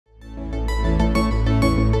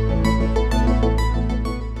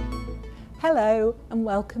Hello and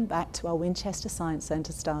welcome back to our Winchester Science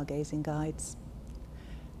Centre Stargazing Guides.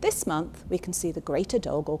 This month we can see the greater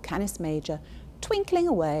dog or Canis Major twinkling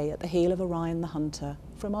away at the heel of Orion the Hunter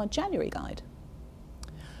from our January guide.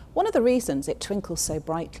 One of the reasons it twinkles so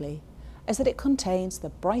brightly is that it contains the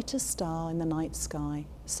brightest star in the night sky,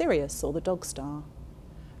 Sirius or the dog star.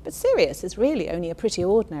 But Sirius is really only a pretty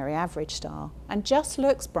ordinary average star and just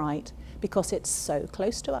looks bright because it's so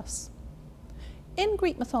close to us. In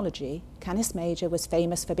Greek mythology, Canis Major was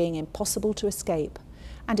famous for being impossible to escape,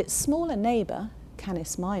 and its smaller neighbour,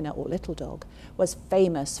 Canis Minor or little dog, was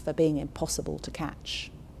famous for being impossible to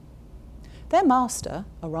catch. Their master,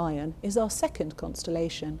 Orion, is our second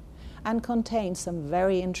constellation and contains some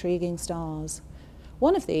very intriguing stars.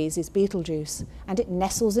 One of these is Betelgeuse, and it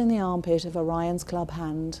nestles in the armpit of Orion's club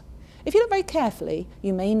hand. If you look very carefully,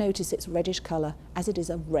 you may notice its reddish colour, as it is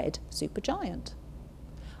a red supergiant.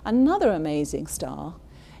 Another amazing star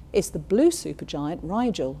is the blue supergiant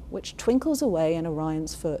Rigel, which twinkles away in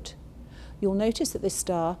Orion's foot. You'll notice that this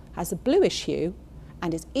star has a bluish hue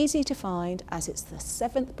and is easy to find as it's the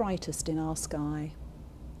seventh brightest in our sky.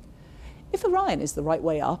 If Orion is the right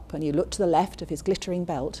way up and you look to the left of his glittering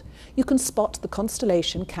belt, you can spot the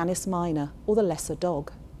constellation Canis Minor, or the lesser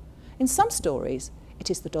dog. In some stories, it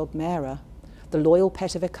is the dog Mera, the loyal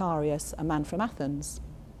pet of Icarius, a man from Athens.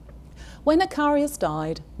 When Icarius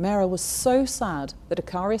died, Mera was so sad that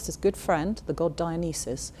Icarius' good friend, the god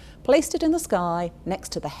Dionysus, placed it in the sky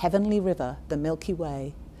next to the heavenly river, the Milky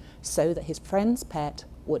Way, so that his friend's pet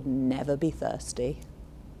would never be thirsty.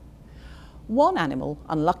 One animal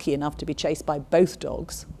unlucky enough to be chased by both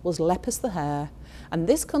dogs was Lepus the hare, and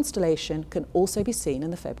this constellation can also be seen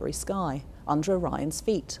in the February sky, under Orion's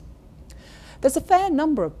feet. There's a fair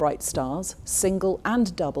number of bright stars, single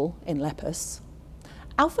and double, in Lepus.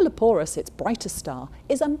 Alpha Leporus, its brightest star,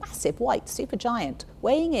 is a massive white supergiant,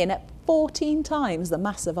 weighing in at 14 times the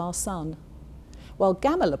mass of our Sun, while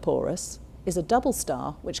Gamma Leporus is a double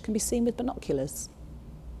star which can be seen with binoculars.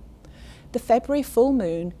 The February full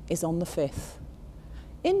moon is on the 5th.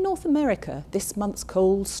 In North America, this month's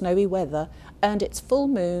cold, snowy weather earned its full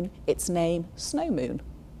moon its name, Snow Moon.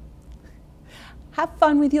 Have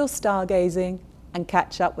fun with your stargazing and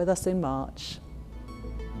catch up with us in March.